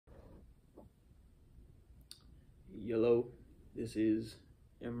Hello, this is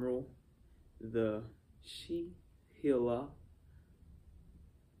Emrall, the She-Healer,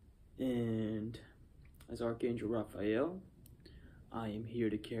 and as Archangel Raphael, I am here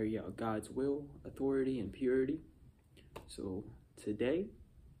to carry out God's will, authority, and purity. So today,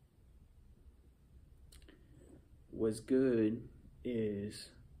 what's good is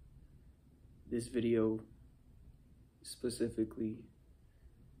this video specifically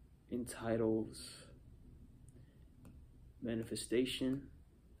entitles manifestation,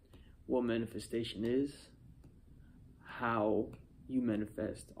 what manifestation is, how you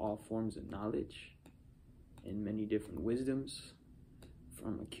manifest all forms of knowledge and many different wisdoms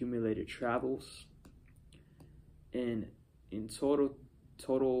from accumulated travels, and in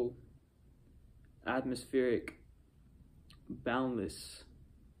total atmospheric boundless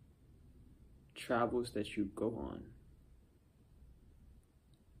travels that you go on.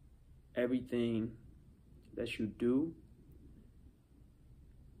 Everything that you do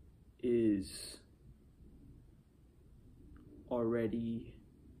is already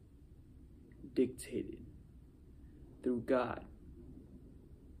dictated through God.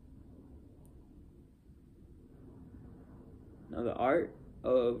 Now, the art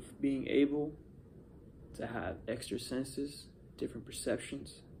of being able to have extra senses, different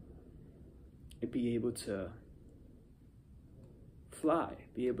perceptions, and be able to fly,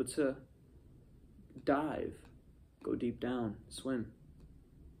 be able to dive, go deep down, swim,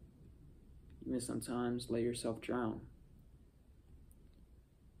 even sometimes let yourself drown.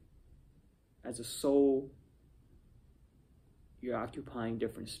 As a soul, you're occupying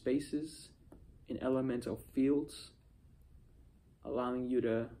different spaces in elemental fields, allowing you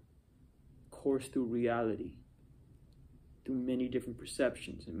to course through reality through many different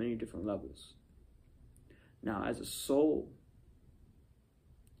perceptions and many different levels. Now, as a soul,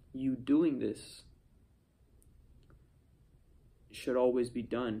 you doing this should always be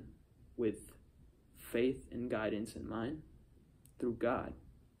done with faith and guidance in mind through God.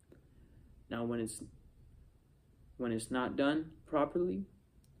 Now, when it's not done properly,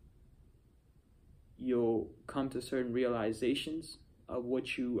 you'll come to certain realizations of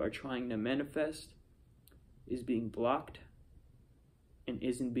what you are trying to manifest is being blocked and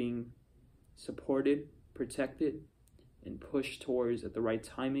isn't being supported, protected, and pushed towards at the right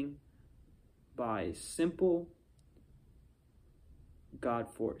timing by simple God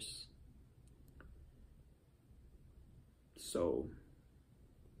force. So,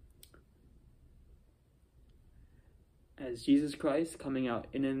 as Jesus Christ coming out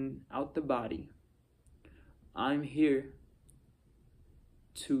in and out the body, I'm here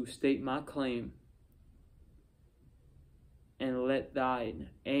to state my claim and let thine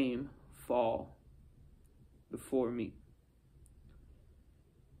aim fall before me.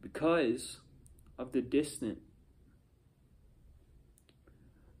 Because of the distant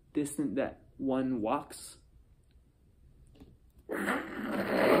that one walks,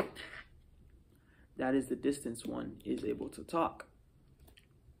 that is the distance one is able to talk.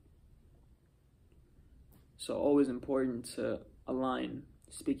 So always important to align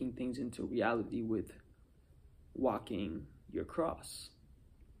speaking things into reality with walking your cross.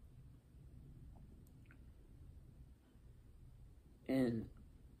 And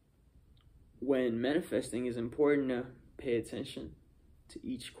when manifesting, is important to pay attention to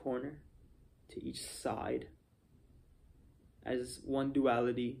each corner, to each side, as one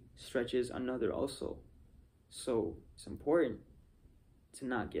duality stretches another also. So it's important to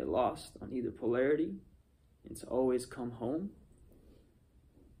not get lost on either polarity and to always come home,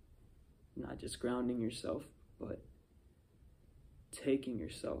 not just grounding yourself, but taking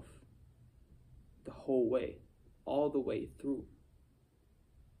yourself the whole way, all the way through.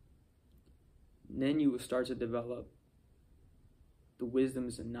 And then you will start to develop the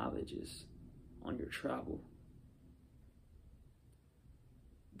wisdoms and knowledges on your travel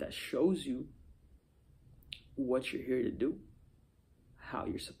that shows you what you're here to do, how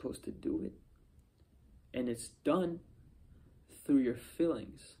you're supposed to do it, and it's done through your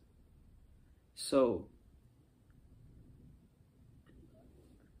feelings. So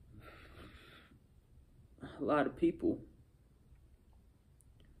a lot of people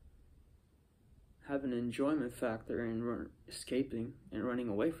have an enjoyment factor in escaping and running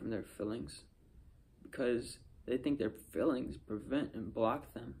away from their feelings because they think their feelings prevent and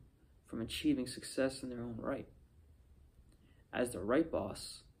block them from achieving success in their own right. As the right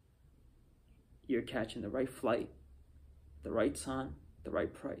boss, you're catching the right flight, the right time, the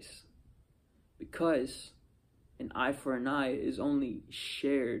right price. Because an eye for an eye is only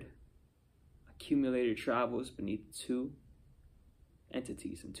shared accumulated travels beneath two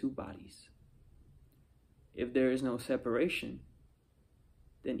entities and two bodies. if there is no separation,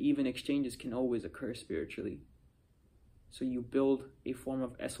 then even exchanges can always occur spiritually. So you build a form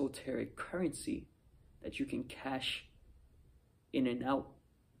of esoteric currency that you can cash in and out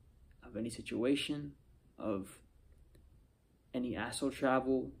of any situation, of any astral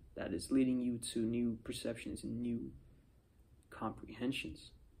travel that is leading you to new perceptions and new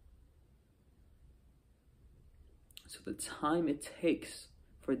comprehensions. So the time it takes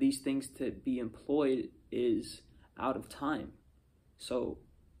for these things to be employed is out of time. So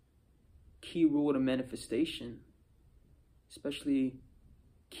key rule to manifestation, especially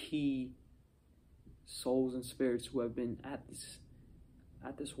key souls and spirits who have been at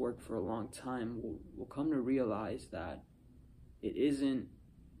this work for a long time, will come to realize that it isn't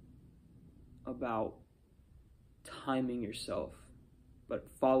about timing yourself, but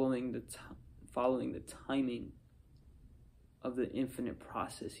following the timing of the infinite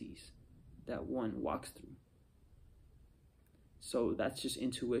processes that one walks through. So that's just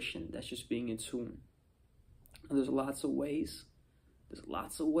intuition. That's just being in tune. And there's lots of ways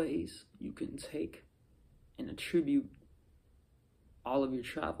you can take and attribute all of your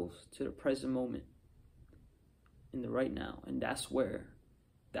travels to the present moment, in the right now. And that's where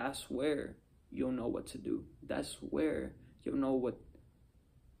you'll know what to do. That's where you'll know what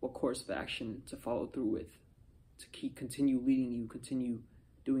course of action to follow through with, to continue leading you, continue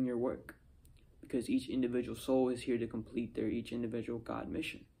doing your work. Because each individual soul is here to complete their each individual God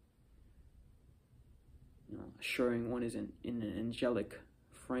mission. Assuring one is in an angelic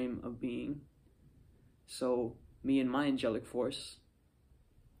frame of being. So me and my angelic force,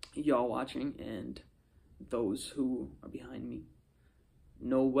 y'all watching, and those who are behind me,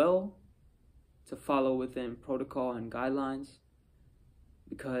 know well to follow within protocol and guidelines,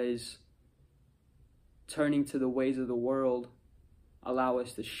 because turning to the ways of the world allow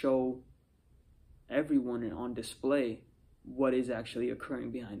us to show everyone and on display what is actually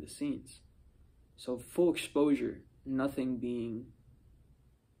occurring behind the scenes. So full exposure, nothing being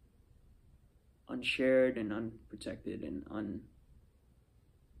unshared and unprotected and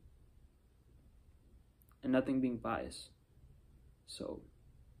nothing being biased. So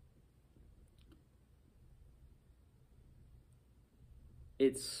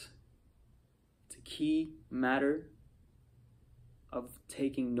it's a key matter of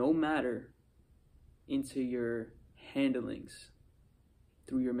taking no matter into your handlings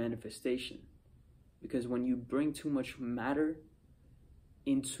through your manifestation. Because when you bring too much matter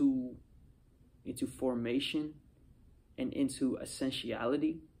into formation and into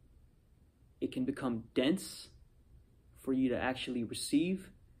essentiality, it can become dense for you to actually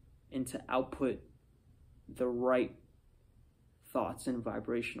receive and to output the right thoughts and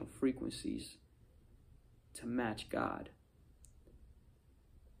vibrational frequencies to match God.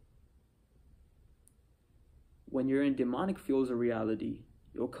 When you're in demonic fields of reality,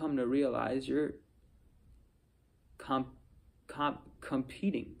 you'll come to realize you're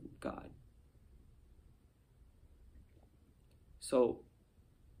competing with God. So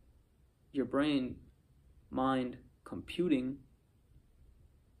your brain, mind, computing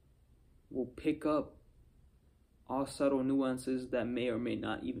will pick up all subtle nuances that may or may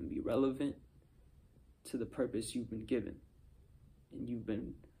not even be relevant to the purpose you've been given. And you've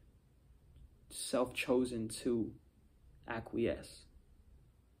been self-chosen to acquiesce.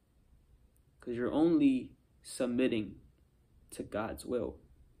 Because you're only submitting to God's will,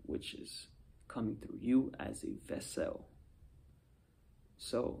 which is coming through you as a vessel.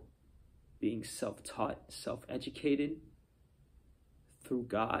 So being self-taught, self-educated through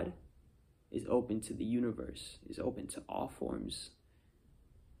God is open to the universe, is open to all forms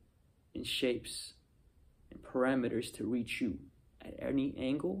and shapes and parameters to reach you at any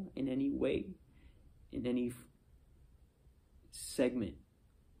angle, in any way, in any segment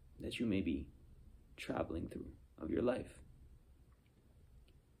that you may be traveling through of your life.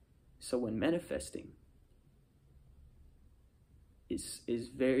 So when manifesting is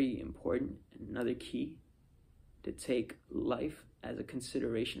very important, and another key, to take life as a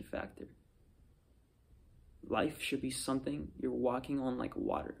consideration factor. Life should be something you're walking on like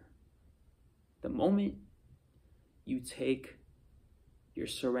water. The moment you take your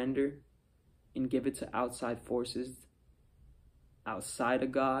surrender and give it to outside forces outside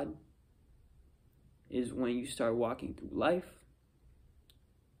of God is when you start walking through life.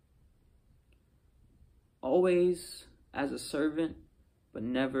 Always as a servant, but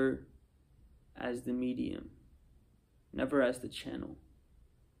never as the medium, never as the channel.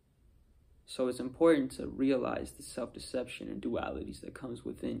 So it's important to realize the self-deception and dualities that comes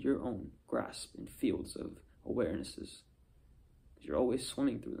within your own grasp and fields of awarenesses. You're always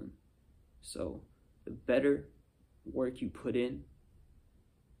swimming through them. So the better work you put in,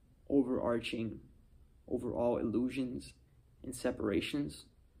 overarching over all illusions and separations,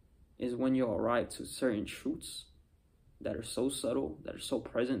 is when you'll arrive to certain truths that are so subtle, that are so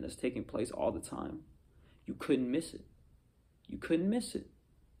present, that's taking place all the time. You couldn't miss it. You couldn't miss it.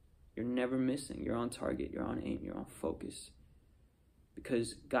 You're never missing. You're on target. You're on aim. You're on focus.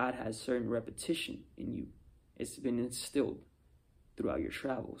 Because God has certain repetition in you. It's been instilled throughout your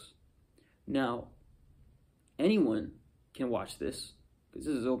travels. Now, anyone can watch this because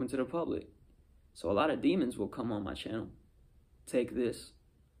this is open to the public. So a lot of demons will come on my channel, take this,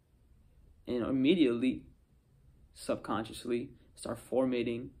 and immediately, subconsciously, start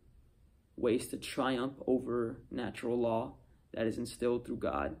formatting ways to triumph over natural law that is instilled through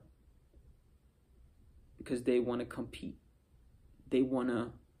God, because they want to compete. They want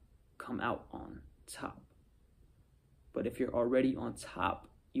to come out on top. But if you're already on top,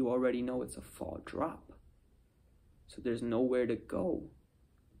 you already know it's a fall drop. So there's nowhere to go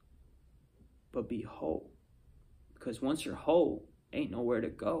but be whole. Because once you're whole, ain't nowhere to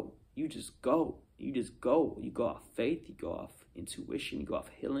go. You just go. You just go. You go off faith. You go off intuition. You go off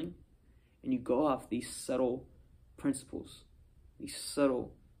healing. And you go off these subtle principles, these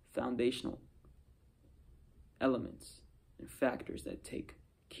subtle foundational elements and factors that take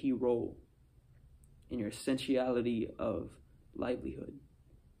key role in your essentiality of livelihood.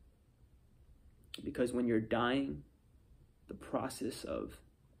 Because when you're dying, the process of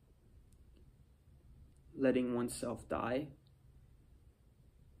letting oneself die,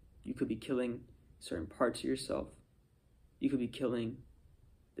 you could be killing certain parts of yourself. You could be killing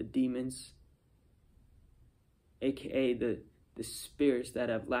the demons, aka the spirits that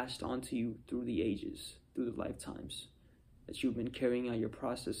have latched onto you through the ages, through the lifetimes, that you've been carrying out your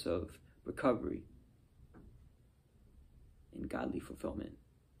process of recovery and godly fulfillment.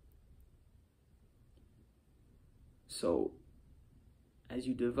 So as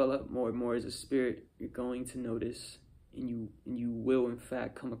you develop more and more as a spirit, you're going to notice, and you will in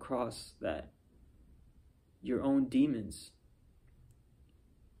fact come across that your own demons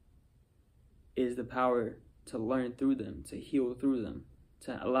is the power to learn through them, to heal through them,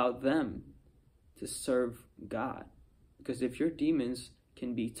 to allow them to serve God. Because if your demons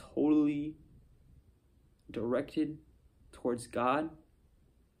can be totally directed towards God,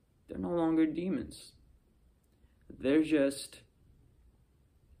 they're no longer demons. They're just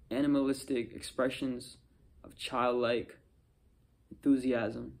animalistic expressions of childlike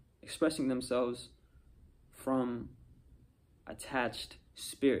enthusiasm, expressing themselves from attached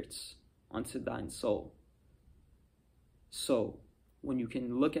spirits onto thine soul. So when you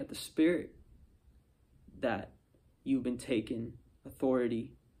can look at the spirit that you've been taken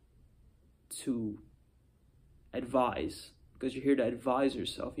authority to advise, because you're here to advise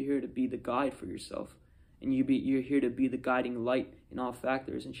yourself, you're here to be the guide for yourself, and you're here to be the guiding light in all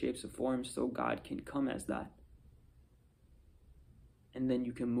factors and shapes and forms, so God can come as that. And then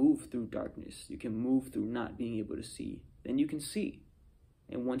you can move through darkness. You can move through not being able to see. Then you can see.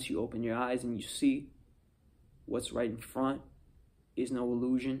 And once you open your eyes and you see what's right in front, is no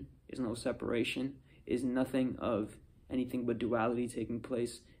illusion, is no separation, is nothing of anything but duality taking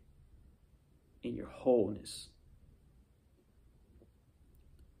place in your wholeness.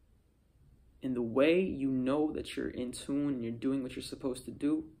 And the way you know that you're in tune and you're doing what you're supposed to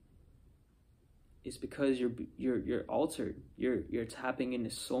do is because you're altered. You're tapping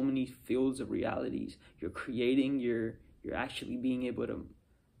into so many fields of realities. You're creating. You're actually being able to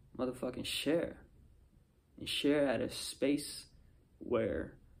motherfucking share, and share at a space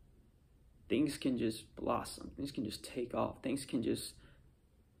where things can just blossom. Things can just take off. Things can just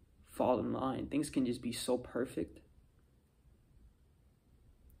fall in line. Things can just be so perfect.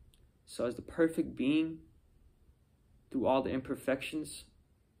 So as the perfect being, through all the imperfections,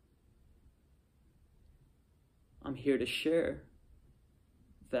 I'm here to share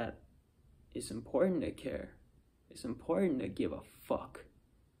that it's important to care. It's important to give a fuck.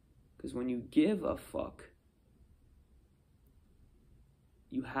 Because when you give a fuck,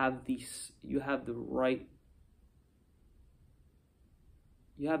 you have the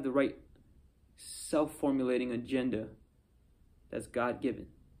right self-formulating agenda that's God-given.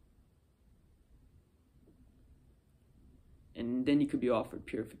 And then you could be offered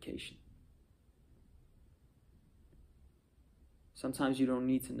purification. Sometimes you don't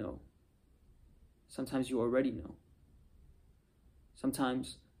need to know. Sometimes you already know.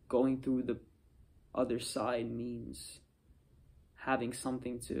 Sometimes going through the other side means having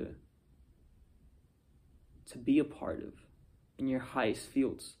something to be a part of in your highest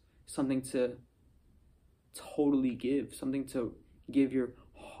fields. Something to totally give. Something to give your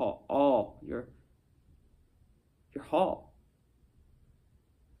all, your your hall.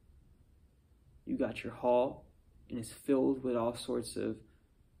 You got your hall, and it's filled with all sorts of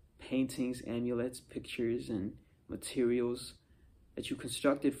paintings, amulets, pictures, and materials that you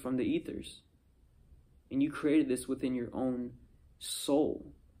constructed from the ethers. And you created this within your own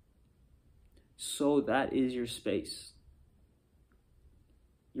soul. So that is your space.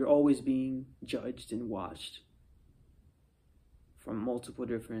 You're always being judged and watched from multiple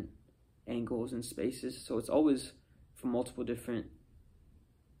different angles and spaces. So it's always from multiple different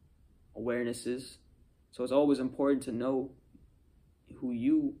awarenesses. So it's always important to know who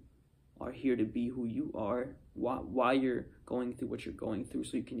you are here to be, who you are, why you're going through what you're going through,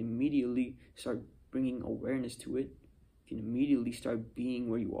 so you can immediately start bringing awareness to it. You can immediately start being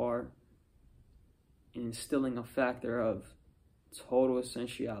where you are and instilling a factor of total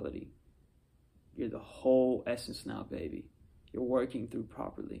essentiality. You're the whole essence now, baby. You're working through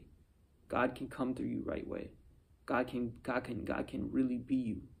properly. God can come through you right way. God can really be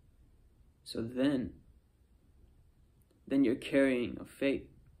you. So then you're carrying a fate.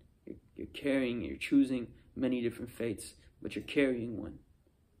 You're choosing many different fates, but you're carrying one.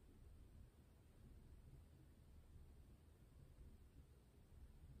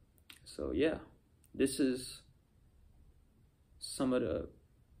 So yeah, this is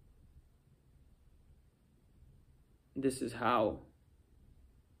this is how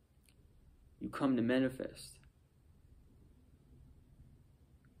you come to manifest.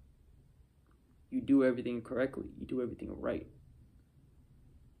 You do everything correctly. You do everything right.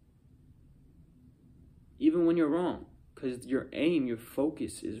 Even when you're wrong, because your aim, your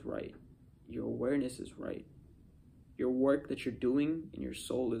focus is right. Your awareness is right. Your work that you're doing in your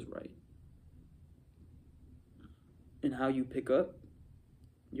soul is right. And how you pick up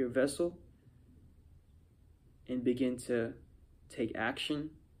your vessel and begin to take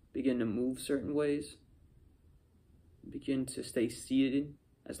action, begin to move certain ways, begin to stay seated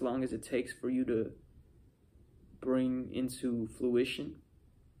as long as it takes for you to bring into fruition,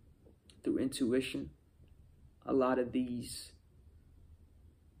 through intuition, a lot of these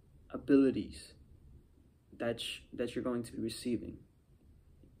abilities that you're going to be receiving.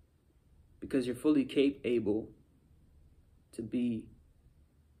 Because you're fully able to be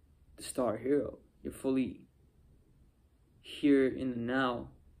the star hero. You're fully here in the now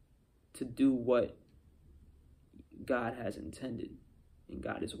to do what God has intended and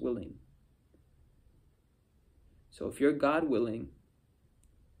God is willing. So if you're God willing,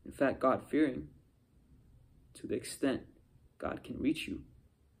 in fact God fearing, to the extent God can reach you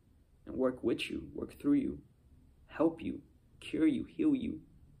and work with you, work through you, help you, cure you, heal you,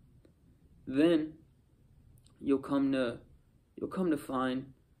 then you'll come to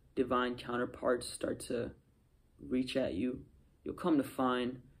find divine counterparts start to reach at you. You'll come to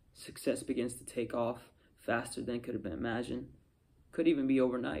find success begins to take off faster than could have been imagined. Could even be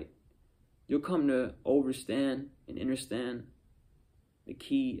overnight. You'll come to understand and understand the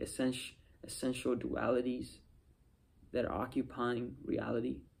key essential dualities that are occupying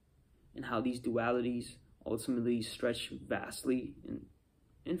reality, and how these dualities ultimately stretch vastly and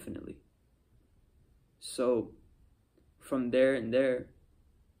infinitely. So from there and there,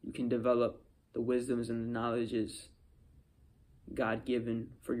 you can develop the wisdoms and the knowledges God-given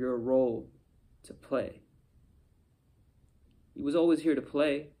for your role to play. He was always here to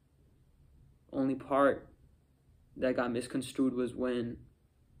play. Only part that got misconstrued was when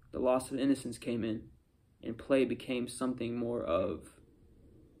the loss of innocence came in and play became something more of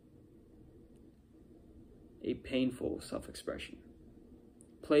a painful self-expression.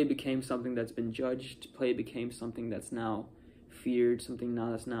 Play became something that's been judged. Play became something that's now feared, something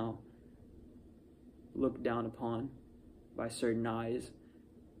that's now looked down upon by certain eyes.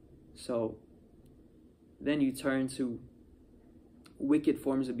 So then you turn to wicked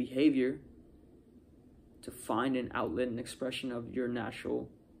forms of behavior to find an outlet and expression of your natural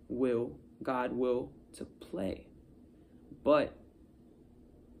will, God will, to play. But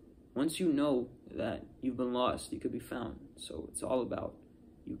once you know that you've been lost, you could be found. So it's all about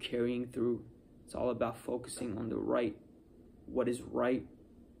you carrying through. It's all about focusing on the right, what is right.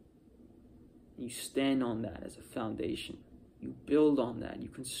 You stand on that as a foundation. You build on that. You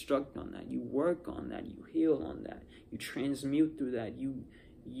construct on that. You work on that. You heal on that. You transmute through that. You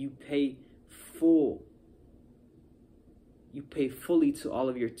pay fully to all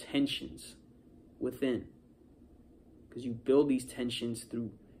of your tensions within. Because you build these tensions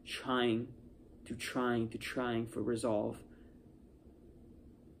through trying for resolve.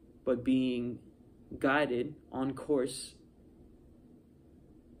 But being guided on course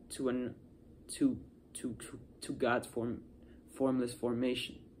to God's formless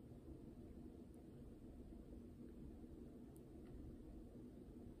formation.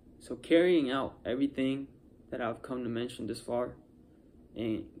 So carrying out everything that I've come to mention this far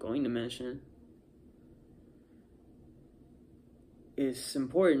and going to mention, it's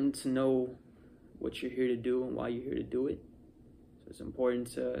important to know what you're here to do and why you're here to do it. So it's important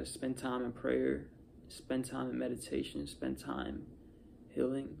to spend time in prayer, spend time in meditation, spend time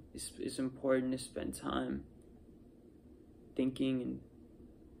healing. It's important to spend time thinking and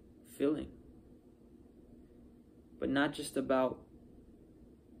feeling, but not just about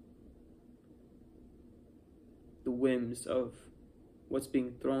the whims of what's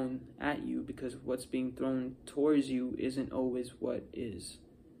being thrown at you, because what's being thrown towards you isn't always what is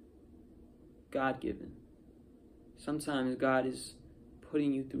God-given. Sometimes God is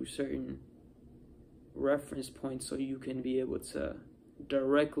putting you through certain reference points so you can be able to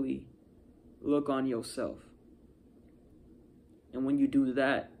directly look on yourself. And when you do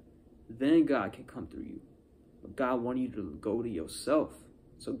that, then God can come through you. But God wanted you to go to yourself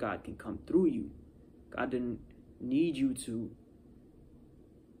so God can come through you. God didn't need you to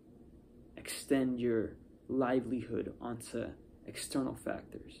extend your livelihood onto external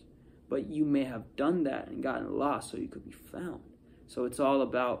factors. But you may have done that and gotten lost so you could be found. So it's all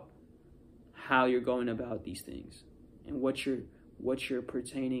about how you're going about these things and what you're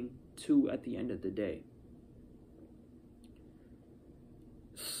pertaining to at the end of the day.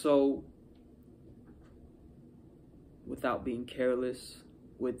 So, without being careless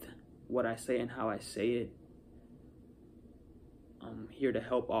with what I say and how I say it, I'm here to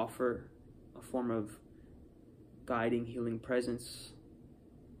help offer a form of guiding, healing presence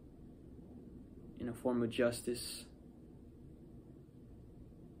in a form of justice.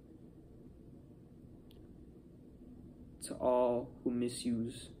 To all who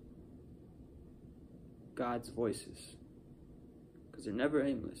misuse God's voices, because they're never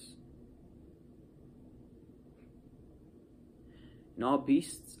aimless. And all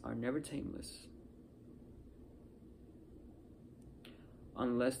beasts are never tameless,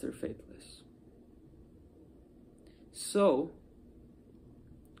 unless they're faithless. So,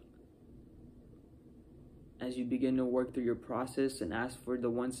 as you begin to work through your process and ask for the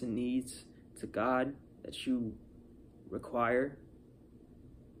wants and needs to God that you require,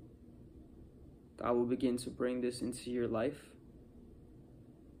 God will begin to bring this into your life,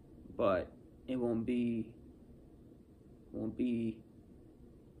 but it won't be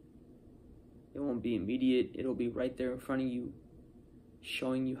immediate. It'll be right there in front of you,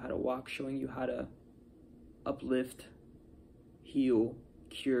 showing you how to walk, showing you how to uplift, heal,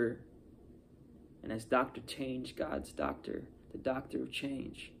 cure. And as Dr. Change, God's doctor, the doctor of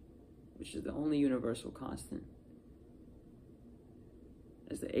change, which is the only universal constant,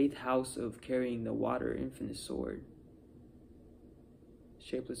 as the 8th house of carrying the water infinite sword,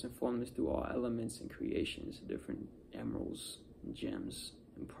 shapeless and formless through all elements and creations, different emeralds and gems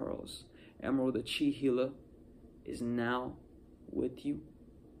and pearls. Emrall, the chi healer, is now with you.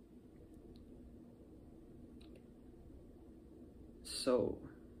 So,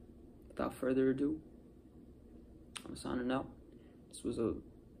 without further ado, I'm signing out. This was a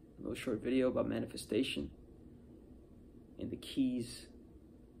little short video about manifestation and the keys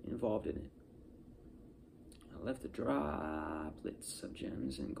involved in it. I left the droplets of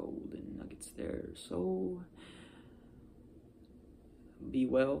gems and gold and nuggets there. So, be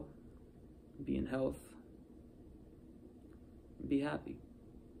well, be in health, and be happy.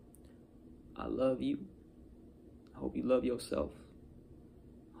 I love you. I hope you love yourself.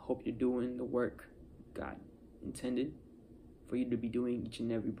 I hope you're doing the work God intended for you to be doing each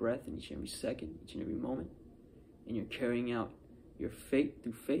and every breath and each and every second, each and every moment. And you're carrying out your fate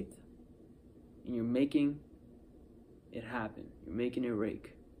through faith, and you're making it happen. You're making it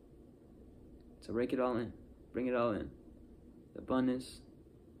rake. So rake it all in. Bring it all in. The abundance,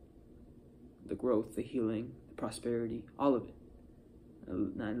 the growth, the healing, the prosperity, all of it.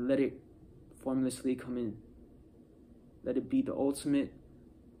 And let it formlessly come in. Let it be the ultimate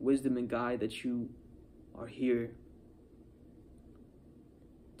wisdom and guide that you are here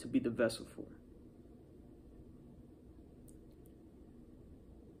to be the vessel for.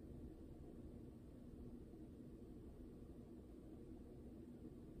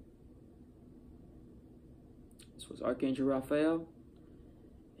 This was Archangel Raphael,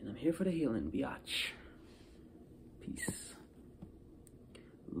 and I'm here for the healing, biatch. Peace,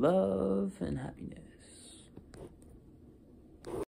 love, and happiness.